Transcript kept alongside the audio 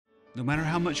No matter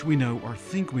how much we know or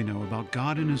think we know about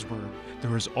God and His Word,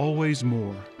 there is always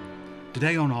more.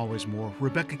 Today on Always More,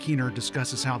 Rebecca Keener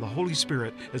discusses how the Holy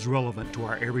Spirit is relevant to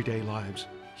our everyday lives.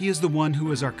 He is the one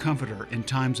who is our comforter in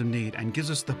times of need and gives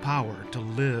us the power to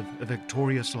live a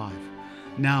victorious life.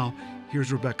 Now,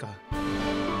 here's Rebecca.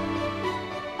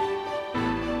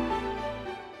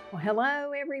 Well,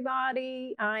 hello,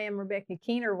 everybody. I am Rebecca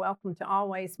Keener. Welcome to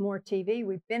Always More TV.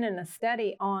 We've been in a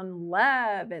study on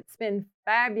love. It's been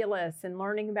fabulous and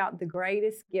learning about the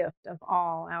greatest gift of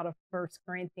all out of 1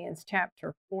 Corinthians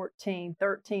chapter 14,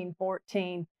 13,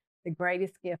 14. The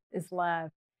greatest gift is love.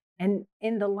 And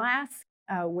in the last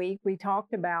week, we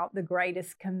talked about the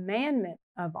greatest commandment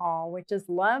of all, which is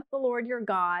love the Lord your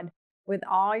God with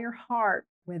all your heart,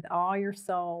 with all your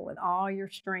soul, with all your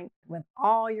strength, with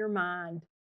all your mind.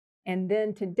 And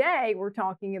then today we're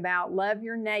talking about love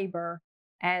your neighbor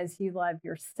as you love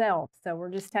yourself. So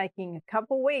we're just taking a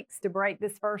couple weeks to break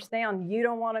this verse down. You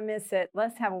don't want to miss it.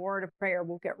 Let's have a word of prayer.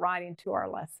 We'll get right into our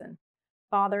lesson.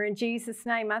 Father, in Jesus'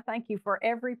 name, I thank you for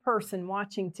every person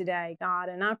watching today, God.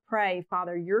 And I pray,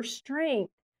 Father, your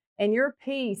strength and your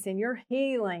peace and your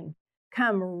healing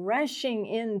come rushing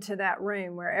into that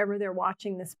room wherever they're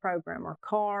watching this program or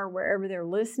car, wherever they're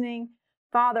listening.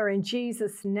 Father, in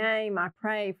Jesus' name, I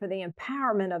pray for the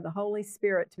empowerment of the Holy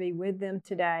Spirit to be with them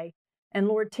today. And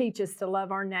Lord, teach us to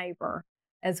love our neighbor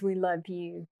as we love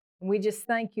you. And we just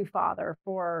thank you, Father,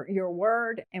 for your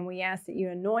word. And we ask that you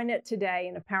anoint it today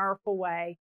in a powerful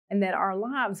way and that our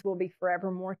lives will be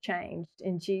forevermore changed.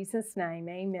 In Jesus' name,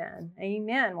 amen.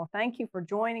 Amen. Well, thank you for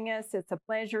joining us. It's a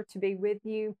pleasure to be with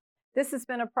you. This has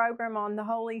been a program on the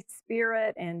Holy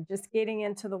Spirit and just getting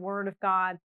into the Word of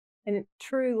God. And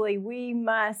truly, we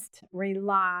must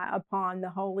rely upon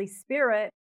the Holy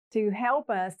Spirit to help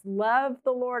us love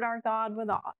the Lord our God with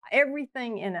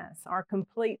everything in us, our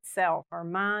complete self, our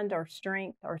mind, our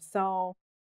strength, our soul,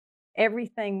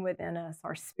 everything within us,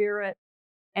 our spirit,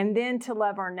 and then to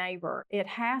love our neighbor. It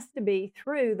has to be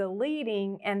through the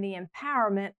leading and the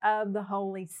empowerment of the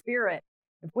Holy Spirit.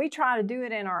 If we try to do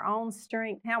it in our own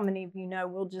strength, how many of you know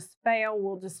we'll just fail,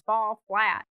 we'll just fall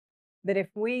flat? But if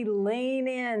we lean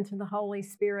into the Holy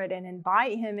Spirit and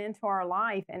invite Him into our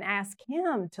life and ask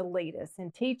Him to lead us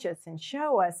and teach us and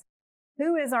show us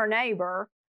who is our neighbor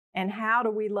and how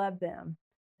do we love them.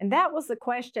 And that was the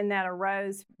question that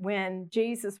arose when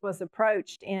Jesus was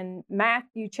approached in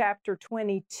Matthew chapter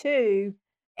 22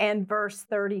 and verse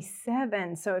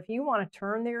 37. So if you want to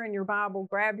turn there in your Bible,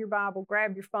 grab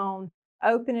your phone,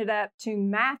 open it up to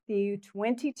Matthew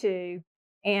 22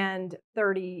 and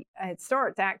 30. It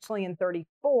starts actually in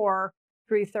 34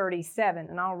 through 37,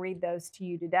 and I'll read those to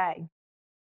you today.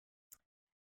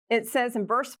 It says in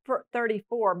verse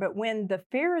 34, but when the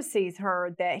Pharisees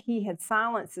heard that he had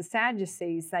silenced the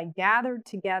Sadducees, they gathered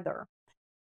together.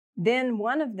 Then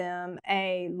one of them,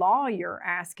 a lawyer,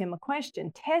 asked him a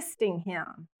question, testing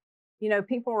him. You know,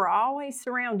 people were always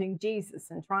surrounding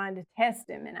Jesus and trying to test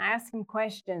him and ask him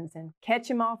questions and catch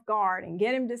him off guard and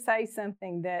get him to say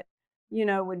something that, you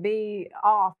know, would be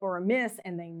off or amiss,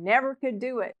 and they never could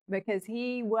do it because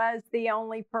he was the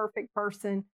only perfect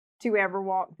person to ever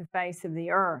walk the face of the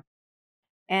earth.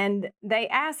 And they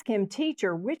asked him,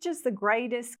 teacher, which is the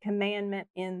greatest commandment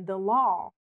in the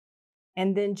law?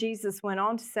 And then Jesus went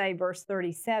on to say, verse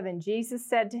 37, Jesus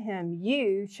said to him,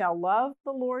 you shall love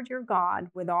the Lord your God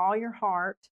with all your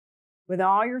heart, with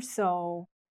all your soul,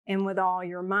 and with all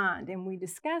your mind. And we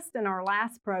discussed in our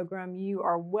last program, you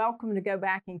are welcome to go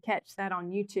back and catch that on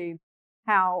YouTube,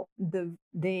 how the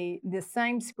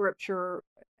same scripture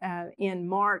in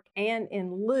Mark and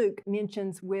in Luke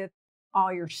mentions with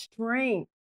all your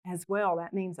strength as well.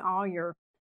 That means all your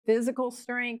physical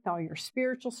strength, all your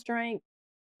spiritual strength.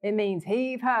 It means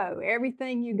heave ho,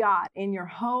 everything you got in your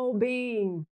whole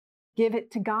being, give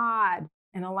it to God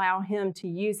and allow Him to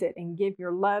use it and give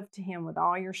your love to Him with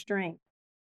all your strength.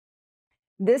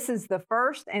 This is the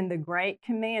first and the great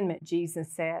commandment, Jesus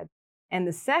said. And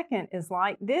the second is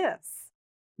like this: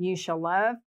 you shall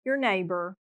love your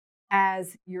neighbor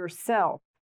as yourself.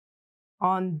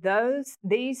 On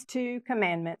these two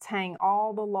commandments hang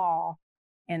all the law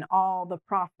and all the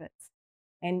prophets.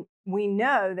 And we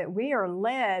know that we are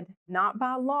led not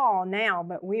by law now,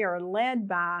 but we are led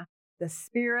by the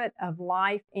Spirit of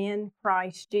life in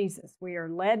Christ Jesus. We are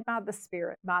led by the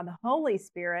Spirit, by the Holy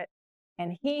Spirit,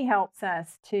 and He helps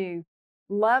us to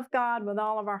love God with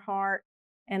all of our heart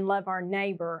and love our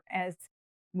neighbor as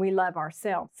we love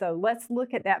ourselves. So let's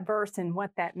look at that verse and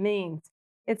what that means.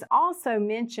 It's also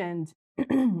mentioned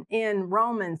in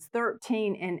Romans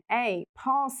 13 and 8.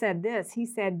 Paul said this. He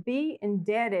said, be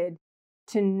indebted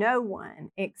to no one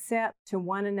except to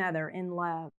one another in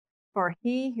love. For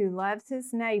he who loves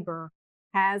his neighbor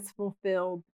has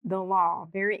fulfilled the law.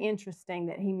 Very interesting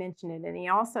that he mentioned it. And he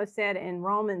also said in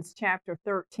Romans chapter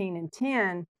 13 and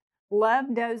 10, love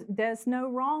does no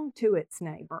wrong to its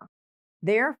neighbor.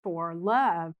 Therefore,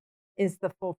 love is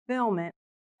the fulfillment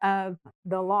of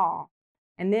the law.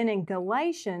 And then in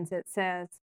Galatians, it says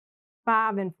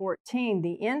 5 and 14,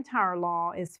 the entire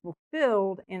law is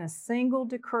fulfilled in a single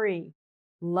decree: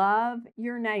 love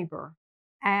your neighbor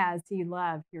as you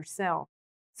love yourself.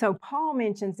 So Paul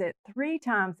mentions it 3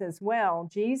 times as well.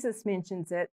 Jesus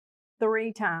mentions it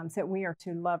 3 times, that we are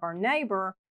to love our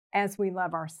neighbor as we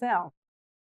love ourselves.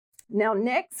 Now,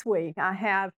 next week, I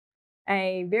have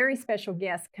a very special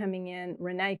guest coming in,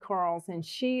 Renee Carls, and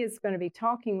she is going to be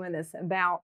talking with us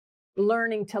about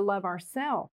learning to love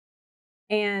ourselves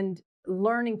and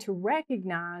learning to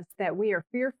recognize that we are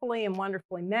fearfully and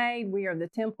wonderfully made. We are the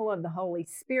temple of the Holy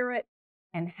Spirit,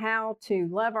 and how to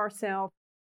love ourselves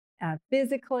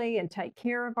physically and take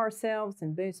care of ourselves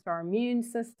and boost our immune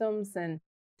systems and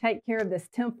take care of this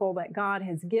temple that God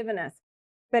has given us.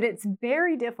 But it's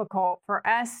very difficult for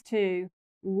us to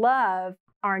love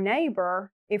our neighbor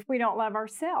if we don't love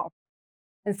ourselves.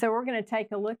 And so we're going to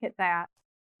take a look at that.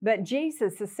 But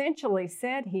Jesus essentially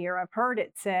said here, I've heard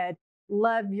it said,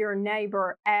 love your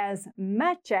neighbor as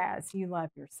much as you love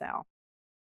yourself.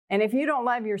 And if you don't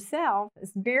love yourself,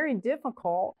 it's very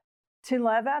difficult to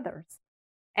love others.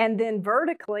 And then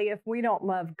vertically, if we don't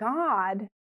love God,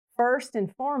 first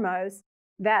and foremost,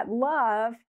 that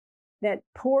love that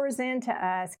pours into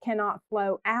us cannot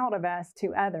flow out of us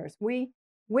to others. We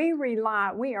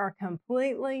are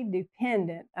completely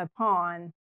dependent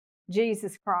upon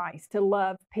Jesus Christ to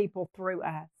love people through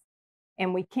us.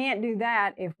 And we can't do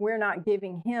that if we're not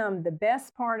giving him the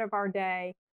best part of our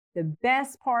day, the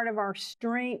best part of our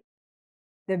strength,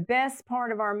 the best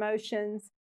part of our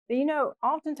emotions. But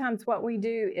oftentimes what we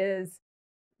do is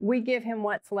we give him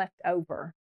what's left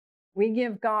over. We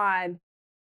give God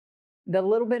the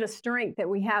little bit of strength that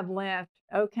we have left.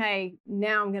 Okay,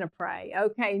 now I'm going to pray.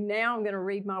 Okay, now I'm going to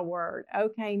read my word.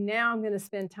 Okay, now I'm going to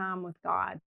spend time with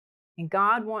God. And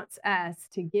God wants us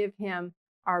to give him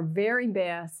our very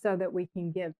best so that we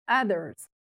can give others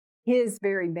his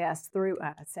very best through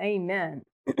us. Amen.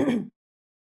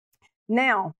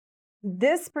 Now,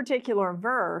 this particular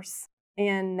verse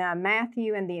in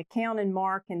Matthew and the account in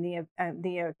Mark and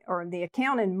the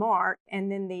account in Mark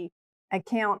and then the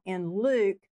account in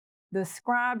Luke, the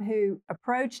scribe who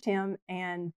approached him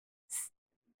and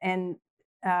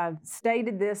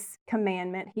stated this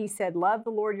commandment, he said, love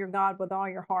the Lord your God with all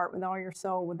your heart, with all your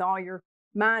soul, with all your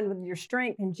mind, with your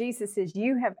strength. And Jesus says,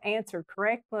 you have answered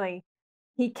correctly.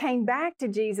 He came back to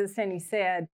Jesus and he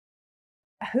said,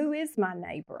 who is my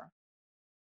neighbor?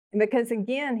 And because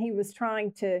again, he was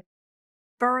trying to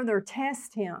further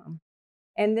test him.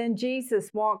 And then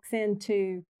Jesus walks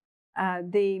into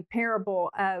the parable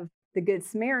of the Good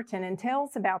Samaritan and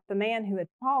tells about the man who had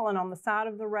fallen on the side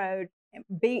of the road,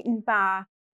 beaten by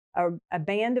a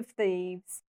band of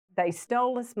thieves. They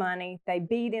stole his money. They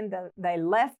beat him. They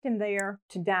left him there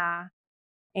to die.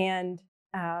 And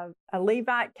a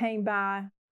Levite came by,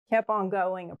 kept on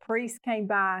going. A priest came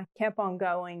by, kept on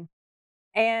going.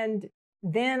 And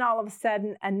then all of a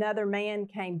sudden, another man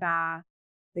came by,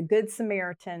 the Good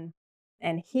Samaritan,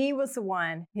 and he was the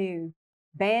one who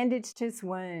bandaged his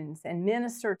wounds and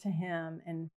ministered to him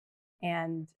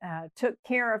and took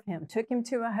care of him, took him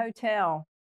to a hotel,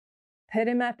 put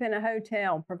him up in a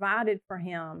hotel, provided for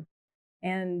him.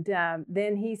 And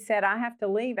then he said, I have to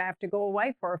leave. I have to go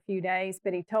away for a few days.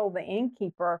 But he told the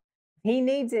innkeeper, if he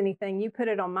needs anything, you put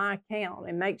it on my account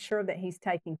and make sure that he's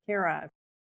taken care of.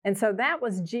 And so that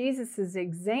was Jesus's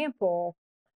example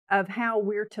of how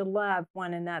we're to love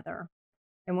one another.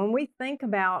 And when we think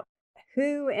about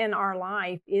who in our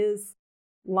life is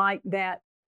like that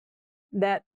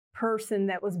person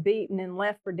that was beaten and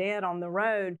left for dead on the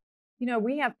road,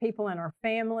 we have people in our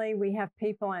family, we have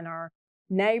people in our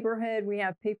neighborhood, we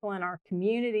have people in our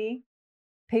community,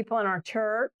 people in our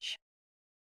church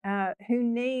who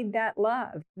need that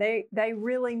love. They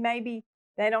really maybe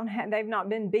they've not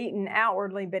been beaten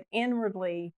outwardly, but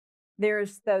inwardly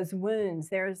there's those wounds,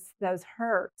 there's those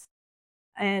hurts.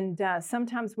 And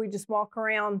sometimes we just walk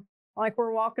around like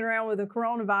we're walking around with a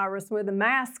coronavirus with a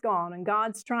mask on, and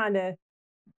God's trying to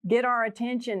get our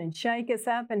attention and shake us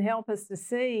up and help us to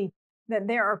see that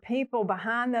there are people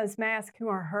behind those masks who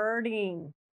are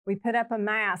hurting. We put up a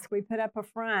mask, we put up a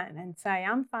front and say,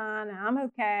 I'm fine, I'm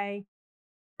okay,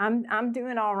 I'm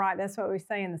doing all right. That's what we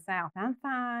say in the South. I'm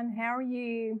fine, how are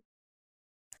you?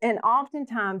 And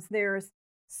oftentimes there's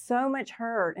so much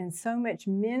hurt and so much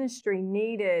ministry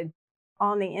needed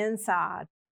on the inside.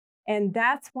 And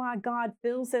that's why God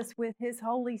fills us with His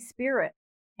Holy Spirit.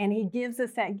 And He gives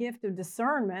us that gift of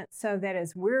discernment so that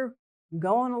as we're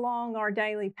going along our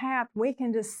daily path, we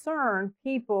can discern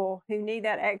people who need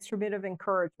that extra bit of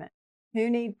encouragement, who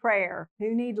need prayer,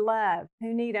 who need love,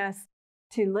 who need us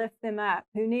to lift them up,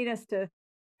 who need us to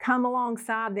come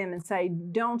alongside them and say,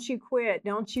 don't you quit,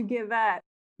 don't you give up,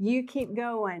 you keep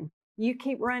going, you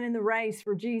keep running the race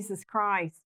for Jesus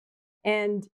Christ.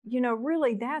 And,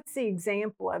 really, that's the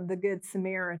example of the Good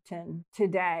Samaritan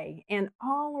today. And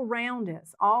all around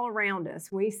us,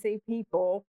 we see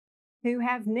people who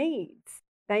have needs.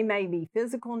 They may be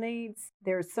physical needs.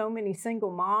 There's so many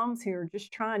single moms who are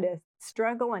just trying to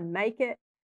struggle and make it.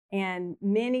 And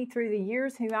many through the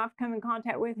years who I've come in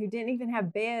contact with who didn't even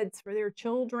have beds for their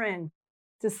children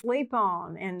to sleep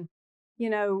on. And,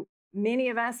 many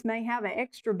of us may have an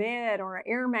extra bed or an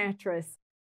air mattress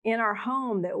in our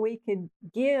home that we could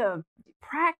give,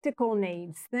 practical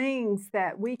needs, things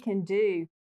that we can do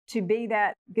to be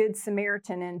that Good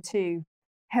Samaritan and to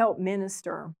help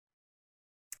minister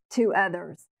to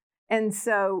others. And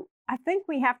so I think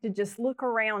we have to just look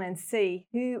around and see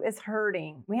who is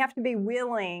hurting. We have to be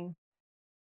willing.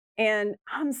 And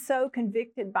I'm so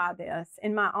convicted by this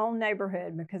in my own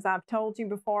neighborhood because I've told you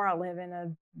before, I live in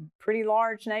a pretty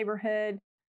large neighborhood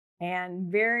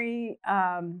and very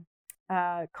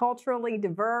culturally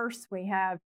diverse. We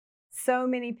have so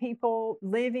many people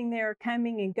living there,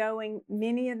 coming and going.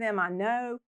 Many of them I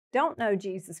know don't know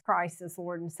Jesus Christ as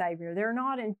Lord and Savior. They're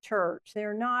not in church.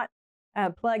 They're not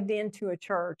plugged into a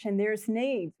church. And there's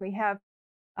needs. We have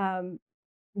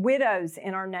widows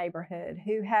in our neighborhood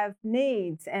who have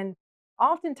needs. And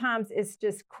oftentimes it's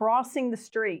just crossing the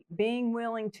street, being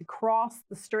willing to cross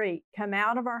the street, come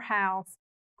out of our house,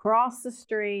 cross the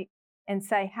street, and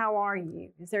say, how are you?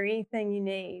 Is there anything you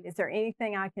need? Is there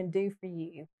anything I can do for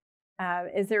you?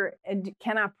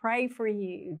 Can I pray for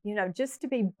you? Just to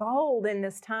be bold in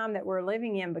this time that we're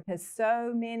living in, because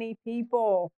so many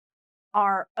people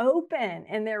are open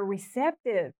and they're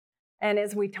receptive. And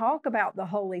as we talk about the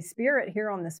Holy Spirit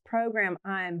here on this program,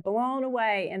 I am blown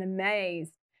away and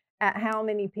amazed at how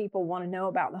many people want to know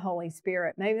about the Holy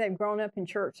Spirit. Maybe they've grown up in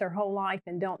church their whole life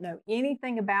and don't know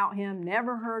anything about Him,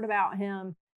 never heard about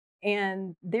Him,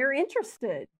 and they're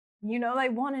interested. They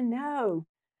want to know.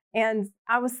 And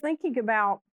I was thinking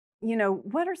about,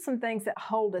 what are some things that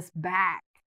hold us back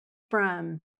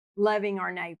from loving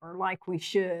our neighbor like we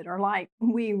should or like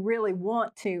we really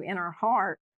want to in our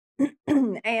heart?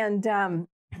 And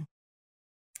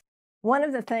one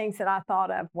of the things that I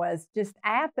thought of was just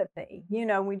apathy.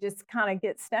 We just kind of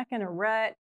get stuck in a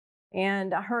rut.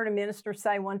 And I heard a minister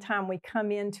say one time, we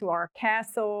come into our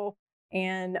castle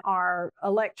and our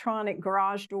electronic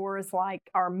garage door is like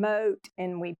our moat,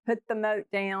 and we put the moat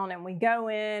down and we go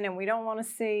in and we don't want to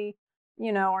see,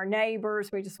 our neighbors.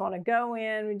 We just want to go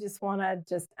in. We just want to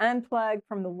just unplug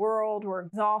from the world. We're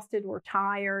exhausted. We're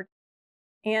tired.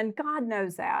 And God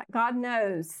knows that. God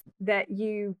knows that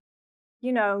you're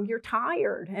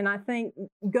tired. And I think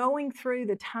going through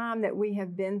the time that we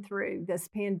have been through, this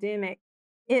pandemic,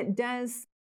 it does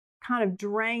kind of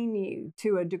drain you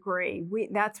to a degree.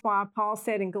 That's why Paul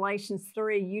said in Galatians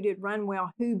 3, you did run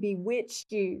well, who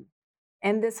bewitched you?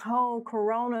 And this whole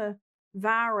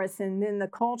coronavirus and then the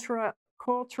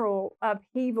cultural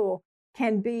upheaval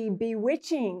can be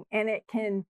bewitching, and it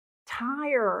can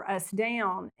tire us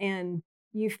down. And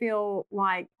you feel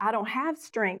like, I don't have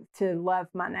strength to love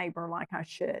my neighbor like I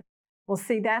should. Well,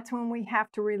 see, that's when we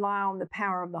have to rely on the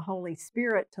power of the Holy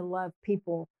Spirit to love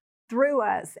people through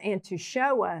us and to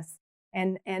show us,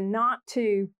 and not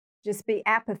to just be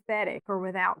apathetic or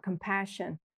without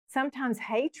compassion. Sometimes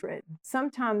hatred.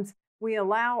 Sometimes we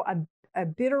allow a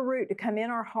bitter root to come in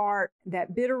our heart.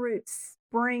 That bitter root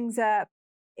springs up.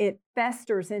 It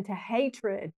festers into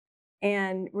hatred.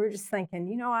 And we're just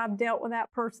thinking, I've dealt with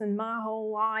that person my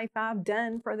whole life. I've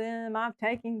done for them. I've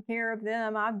taken care of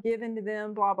them. I've given to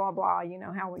them, blah, blah, blah. You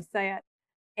know how we say it.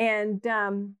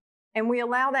 And we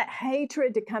allow that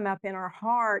hatred to come up in our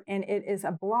heart, and it is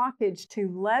a blockage to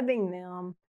loving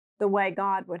them the way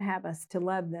God would have us to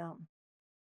love them.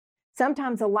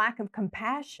 Sometimes a lack of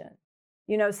compassion.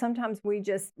 Sometimes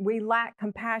we lack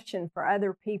compassion for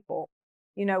other people.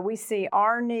 We see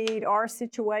our need, our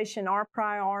situation, our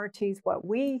priorities, what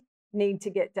we need to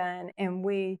get done, and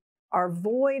we are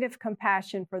void of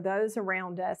compassion for those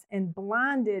around us and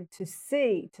blinded to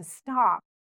see, to stop.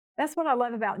 That's what I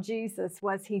love about Jesus,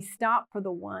 was He stopped for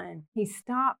the one. He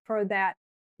stopped for that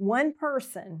one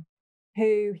person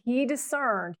who He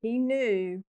discerned, He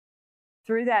knew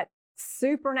through that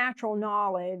supernatural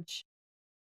knowledge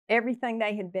everything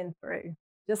they had been through.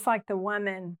 Just like the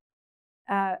woman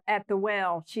at the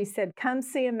well, she said, "Come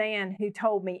see a man who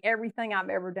told me everything I've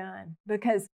ever done."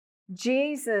 Because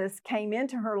Jesus came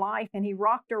into her life and he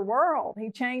rocked her world. He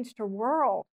changed her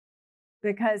world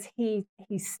because he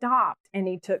stopped and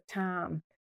he took time.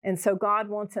 And so God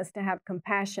wants us to have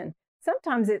compassion.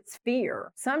 Sometimes it's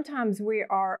fear. Sometimes we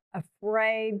are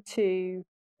afraid to,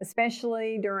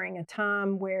 especially during a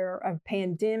time where a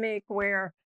pandemic,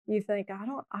 where you think, I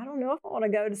don't know if I want to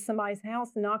go to somebody's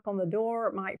house and knock on the door.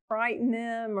 It might frighten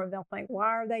them, or they'll think, why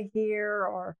are they here?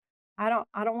 Or I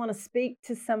don't want to speak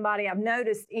to somebody. I've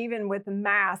noticed even with the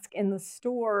mask in the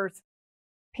stores,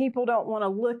 people don't want to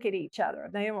look at each other.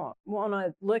 They don't want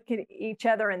to look at each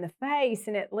other in the face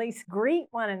and at least greet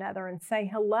one another and say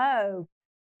hello.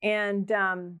 And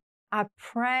I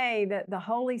pray that the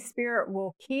Holy Spirit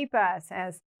will keep us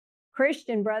as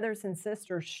Christian brothers and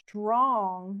sisters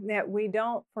strong, that we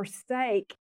don't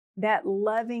forsake that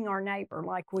loving our neighbor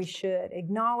like we should,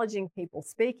 acknowledging people,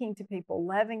 speaking to people,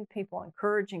 loving people,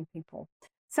 encouraging people.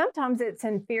 Sometimes it's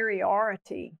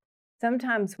inferiority.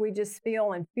 Sometimes we just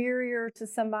feel inferior to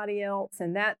somebody else,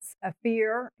 and that's a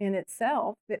fear in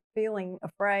itself, that feeling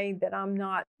afraid that I'm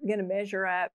not going to measure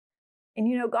up. And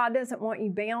you know, God doesn't want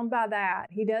you bound by that.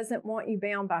 He doesn't want you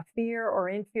bound by fear or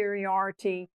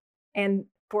inferiority, and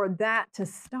for that to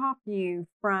stop you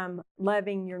from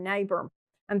loving your neighbor.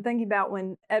 I'm thinking about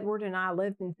when Edward and I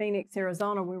lived in Phoenix,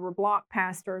 Arizona. We were block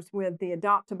pastors with the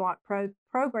Adopt a Block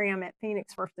program at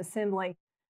Phoenix First Assembly,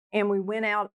 and we went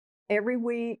out every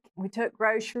week. We took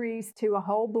groceries to a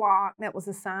whole block that was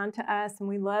assigned to us, and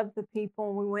we loved the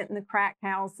people. We went in the crack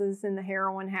houses and the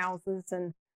heroin houses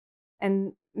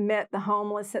and met the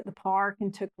homeless at the park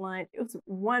and took lunch. It was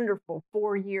wonderful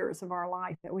 4 years of our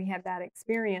life that we had that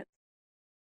experience.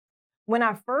 When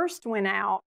I first went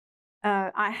out,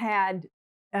 I had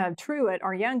Truett,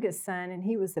 our youngest son, and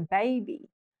he was a baby.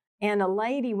 And a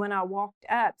lady, when I walked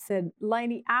up, said,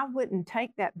 "Lady, I wouldn't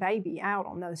take that baby out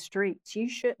on those streets. You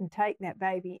shouldn't take that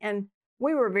baby." And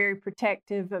we were very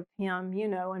protective of him, you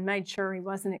know, and made sure he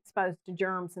wasn't exposed to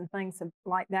germs and things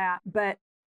like that. But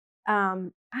I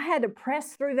had to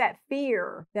press through that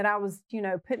fear that I was, you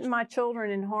know, putting my children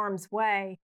in harm's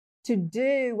way to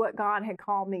do what God had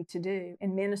called me to do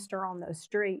and minister on those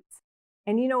streets.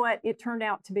 And you know what? It turned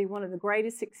out to be one of the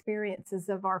greatest experiences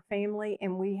of our family,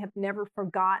 and we have never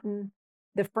forgotten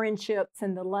the friendships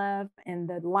and the love and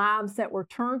the lives that were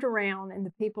turned around and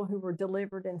the people who were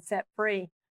delivered and set free.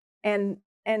 And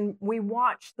we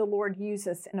watched the Lord use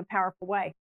us in a powerful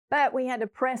way. But we had to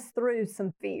press through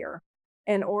some fear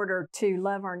in order to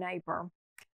love our neighbor.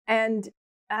 And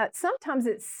sometimes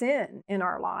it's sin in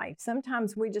our life.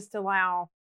 Sometimes we just allow,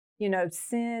 you know,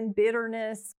 sin,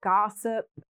 bitterness, gossip,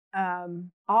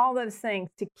 all those things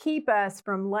to keep us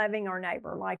from loving our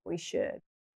neighbor like we should.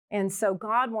 And so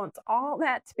God wants all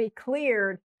that to be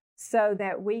cleared so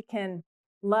that we can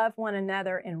love one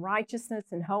another in righteousness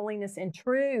and holiness and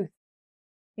truth.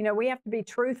 You know, we have to be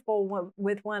truthful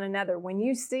with one another. When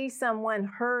you see someone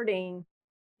hurting,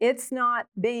 it's not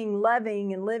being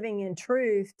loving and living in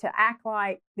truth to act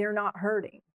like they're not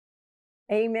hurting.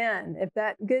 Amen. If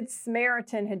that Good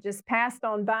Samaritan had just passed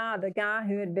on by the guy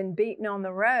who had been beaten on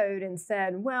the road and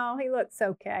said, "Well, he looks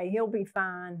okay. He'll be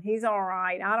fine. He's all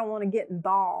right. I don't want to get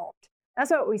involved."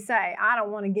 That's what we say. I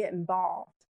don't want to get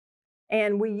involved.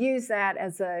 And we use that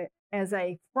as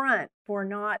a front for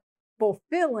not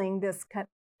fulfilling this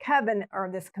covenant or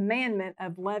this commandment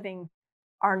of loving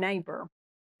our neighbor.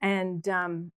 And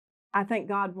I think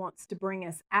God wants to bring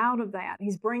us out of that.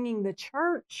 He's bringing the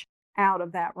church out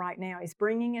of that right now. He's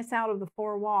bringing us out of the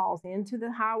four walls into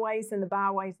the highways and the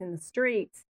byways and the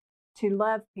streets to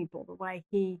love people the way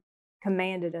He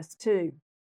commanded us to.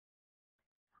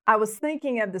 I was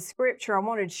thinking of the scripture I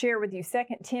wanted to share with you,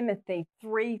 2 Timothy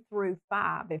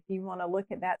 3-5. If you want to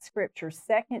look at that scripture,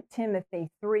 2 Timothy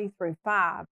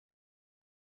 3-5.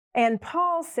 And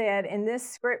Paul said in this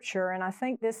scripture, and I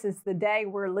think this is the day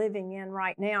we're living in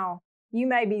right now, you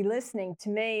may be listening to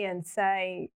me and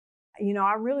say, you know,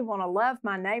 I really want to love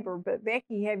my neighbor, but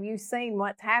Becky, have you seen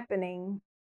what's happening?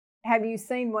 Have you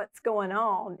seen what's going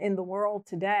on in the world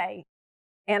today?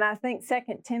 And I think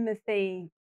 2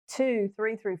 Timothy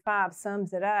 2:3-5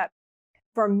 sums it up.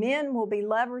 For men will be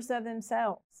lovers of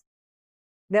themselves.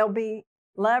 They'll be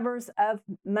lovers of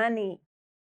money.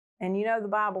 And you know, the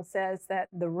Bible says that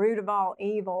the root of all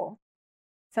evil,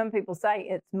 some people say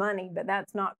it's money, but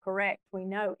that's not correct. We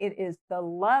know it is the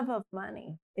love of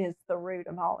money is the root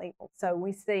of all evil. So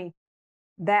we see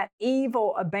that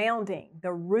evil abounding,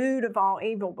 the root of all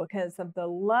evil, because of the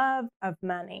love of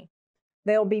money.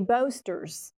 They'll be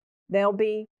boasters. They'll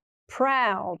be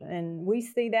proud. And we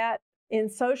see that in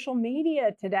social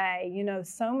media today,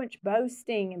 so much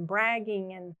boasting and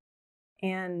bragging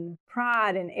and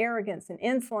pride and arrogance and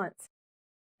insolence.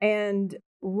 And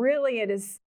really, it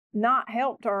has not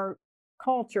helped our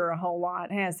culture a whole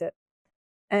lot, has it?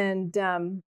 And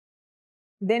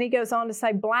then he goes on to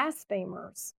say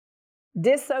blasphemers,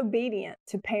 disobedient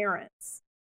to parents.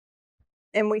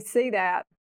 And we see that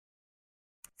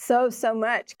so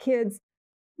much, kids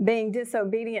being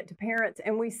disobedient to parents.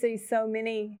 And we see so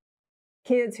many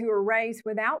kids who are raised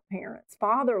without parents,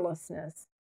 fatherlessness,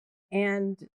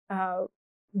 and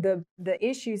the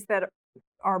issues that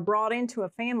are brought into a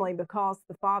family because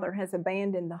the father has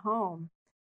abandoned the home.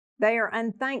 They are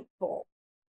unthankful.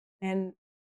 And,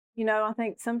 I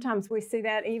think sometimes we see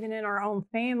that even in our own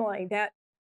family. That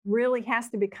really has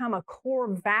to become a core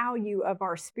value of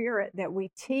our spirit, that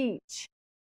we teach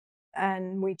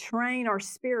and we train our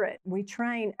spirit. We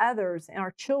train others and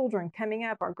our children coming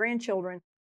up, our grandchildren,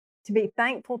 to be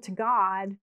thankful to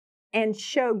God and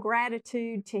show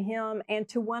gratitude to Him and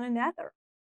to one another.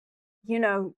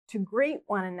 To greet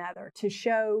one another, to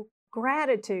show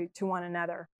gratitude to one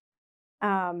another.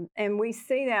 And we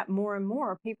see that more and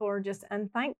more. People are just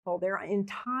unthankful. They're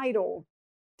entitled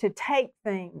to take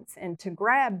things and to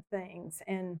grab things.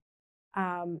 And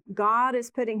God is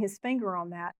putting His finger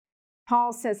on that.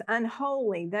 Paul says,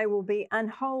 unholy, they will be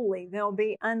unholy. They'll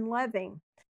be unloving.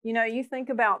 You think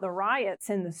about the riots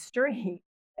in the street,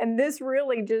 and this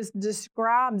really just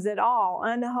describes it all.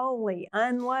 Unholy,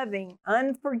 unloving,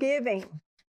 unforgiving.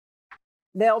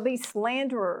 They'll be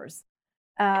slanderers,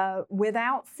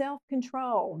 without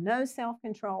self-control,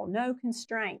 no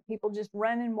constraint. People just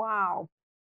running wild,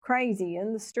 crazy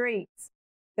in the streets.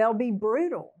 They'll be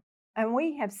brutal. And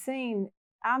we have seen,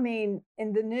 in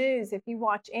the news, if you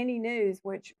watch any news,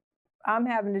 which I'm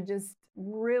having to just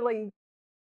really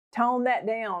tone that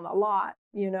down a lot,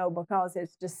 because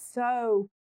it's just so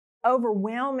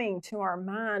overwhelming to our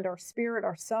mind, our spirit,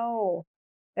 our soul,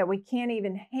 that we can't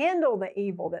even handle the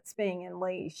evil that's being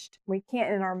unleashed. We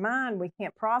can't, in our mind, we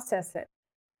can't process it.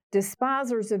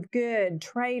 Despisers of good,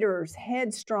 traitors,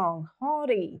 headstrong,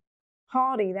 haughty,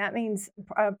 that means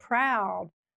proud,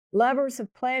 lovers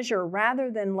of pleasure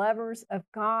rather than lovers of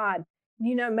God.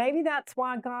 Maybe that's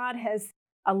why God has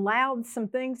allowed some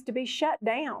things to be shut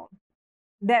down,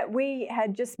 that we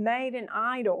had just made an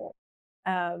idol,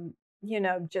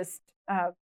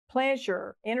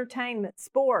 pleasure, entertainment,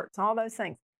 sports, all those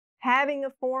things, having a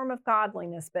form of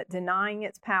godliness but denying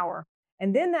its power.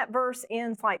 And then that verse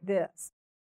ends like this.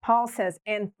 Paul says,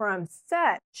 and from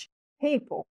such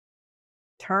people,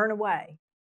 turn away.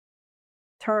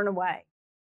 Turn away.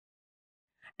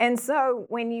 And so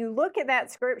when you look at that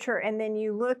scripture and then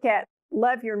you look at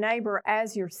love your neighbor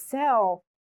as yourself,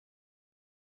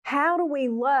 how do we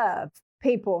love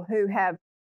people who have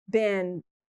been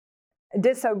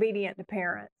disobedient to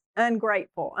parents,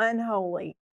 ungrateful,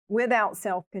 unholy, without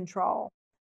self-control?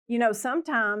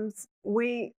 Sometimes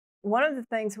one of the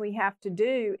things we have to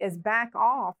do is back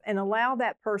off and allow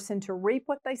that person to reap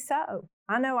what they sow.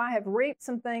 I know I have reaped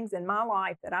some things in my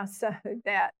life that I sowed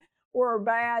that were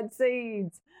bad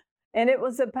seeds. And it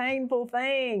was a painful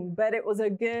thing, but it was a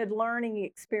good learning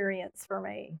experience for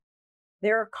me.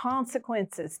 There are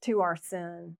consequences to our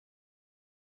sin.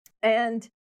 And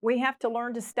we have to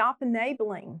learn to stop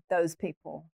enabling those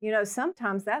people.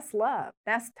 Sometimes that's love.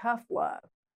 That's tough love,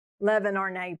 loving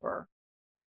our neighbor.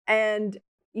 And,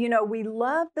 we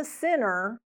love the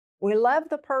sinner, we love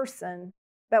the person,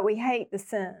 but we hate the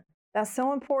sin. That's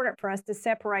so important for us to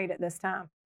separate at this time.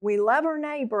 We love our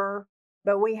neighbor,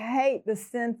 but we hate the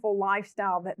sinful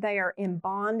lifestyle that they are in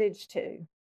bondage to.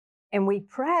 And we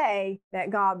pray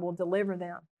that God will deliver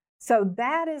them. So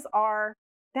that's our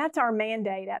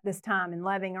mandate at this time in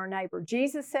loving our neighbor.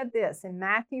 Jesus said this in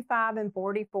Matthew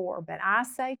 5:44, but I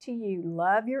say to you,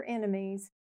 love your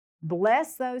enemies,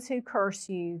 bless those who curse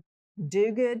you,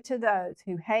 do good to those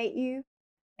who hate you,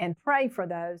 and pray for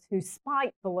those who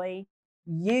spitefully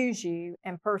use you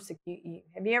and persecute you.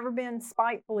 Have you ever been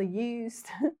spitefully used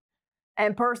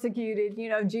and persecuted?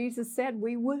 Jesus said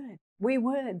we would. We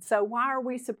would. So why are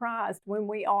we surprised when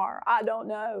we are? I don't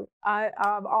know.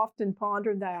 I've often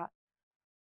pondered that.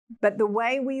 But the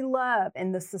way we love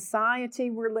in the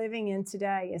society we're living in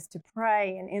today is to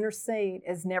pray and intercede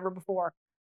as never before.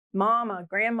 Mama,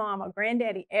 grandmama,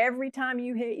 granddaddy, every time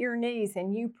you hit your knees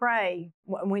and you pray,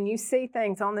 when you see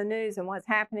things on the news and what's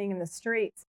happening in the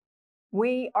streets,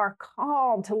 we are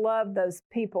called to love those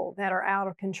people that are out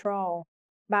of control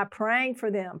by praying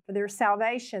for them, for their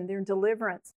salvation, their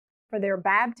deliverance, for their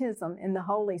baptism in the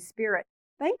Holy Spirit.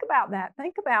 Think about that.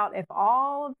 Think about if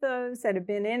all of those that have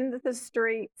been in the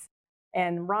streets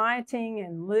and rioting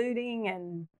and looting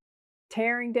and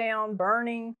tearing down,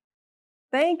 burning.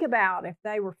 Think about if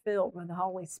they were filled with the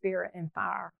Holy Spirit and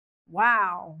fire.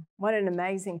 Wow, what an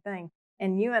amazing thing.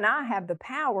 And you and I have the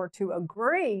power to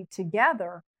agree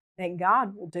together that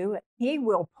God will do it. He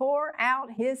will pour out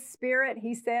His Spirit,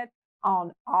 He said,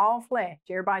 on all flesh.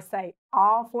 Everybody say,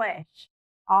 all flesh,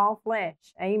 all flesh.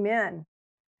 Amen.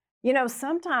 You know,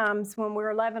 sometimes when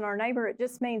we're loving our neighbor, it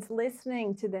just means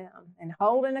listening to them and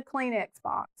holding a Kleenex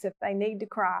box if they need to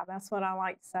cry. That's what I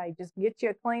like to say. Just get you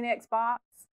a Kleenex box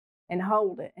and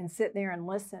hold it and sit there and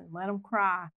listen. Let them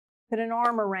cry. Put an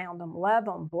arm around them. Love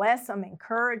them. Bless them.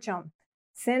 Encourage them.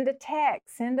 Send a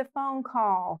text. Send a phone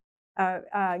call.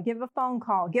 Give a phone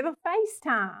call. Give a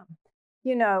FaceTime.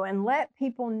 You know, and let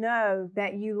people know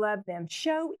that you love them.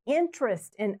 Show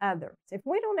interest in others. If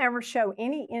we don't ever show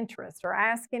any interest or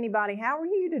ask anybody, how are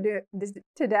you to do this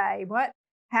today?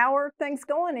 How are things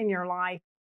going in your life?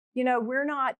 You know, we're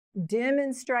not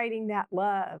demonstrating that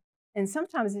love. And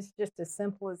sometimes it's just as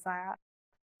simple as that.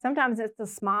 Sometimes it's a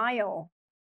smile.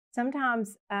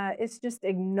 Sometimes it's just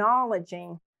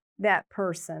acknowledging that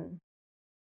person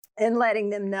and letting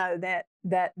them know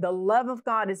that the love of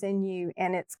God is in you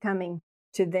and it's coming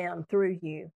to them through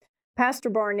you. Pastor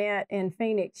Barnett in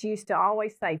Phoenix used to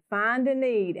always say, find a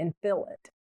need and fill it.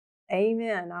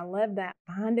 Amen. I love that.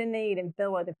 Find a need and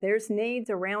fill it. If there's needs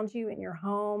around you in your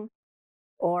home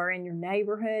or in your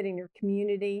neighborhood, in your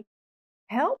community,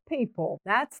 help people.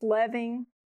 That's loving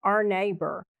our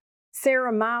neighbor.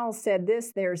 Sarah Miles said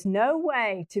this, there's no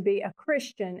way to be a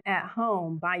Christian at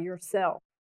home by yourself.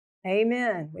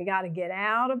 Amen. We got to get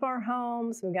out of our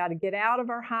homes. We got to get out of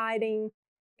our hiding.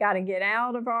 Got to get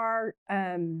out of our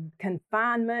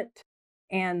confinement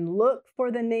and look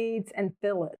for the needs and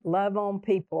fill it. Love on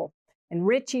people. And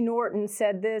Richie Norton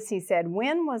said this. He said,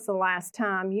 when was the last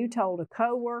time you told a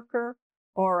coworker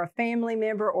or a family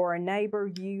member or a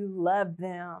neighbor you love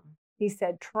them? He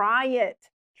said, try it.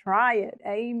 Try it.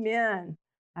 Amen.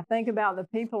 I think about the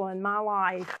people in my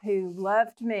life who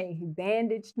loved me, who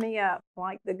bandaged me up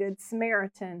like the Good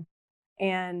Samaritan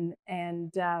and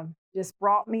just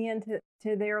brought me into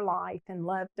their life and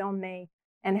loved on me,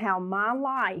 and how my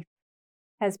life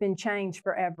has been changed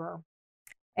forever.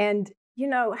 And, you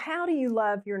know, how do you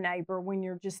love your neighbor when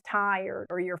you're just tired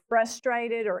or you're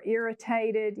frustrated or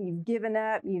irritated, you've given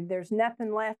up, there's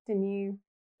nothing left in you?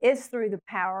 It's through the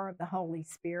power of the Holy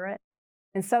Spirit.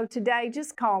 And so today,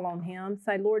 just call on Him.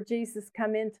 Say, Lord Jesus,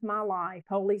 come into my life.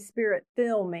 Holy Spirit,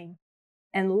 fill me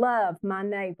and love my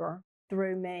neighbor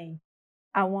through me.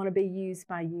 I want to be used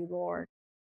by you, Lord,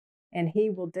 and He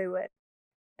will do it.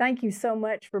 Thank you so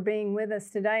much for being with us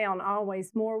today on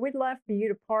Always More. We'd love for you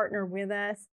to partner with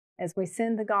us as we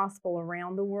send the gospel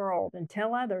around the world and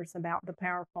tell others about the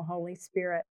powerful Holy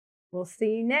Spirit. We'll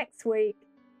see you next week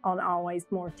on Always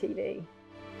More TV.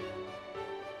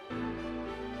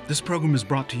 This program is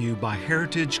brought to you by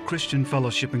Heritage Christian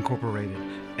Fellowship Incorporated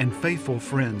and faithful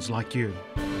friends like you.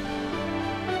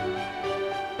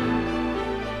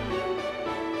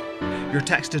 Your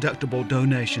tax-deductible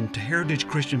donation to Heritage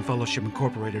Christian Fellowship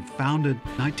Incorporated, founded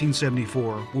in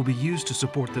 1974, will be used to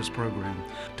support this program.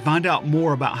 To find out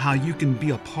more about how you can be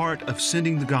a part of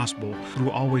sending the gospel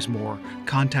through Always More,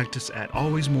 contact us at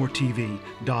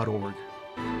alwaysmoretv.org.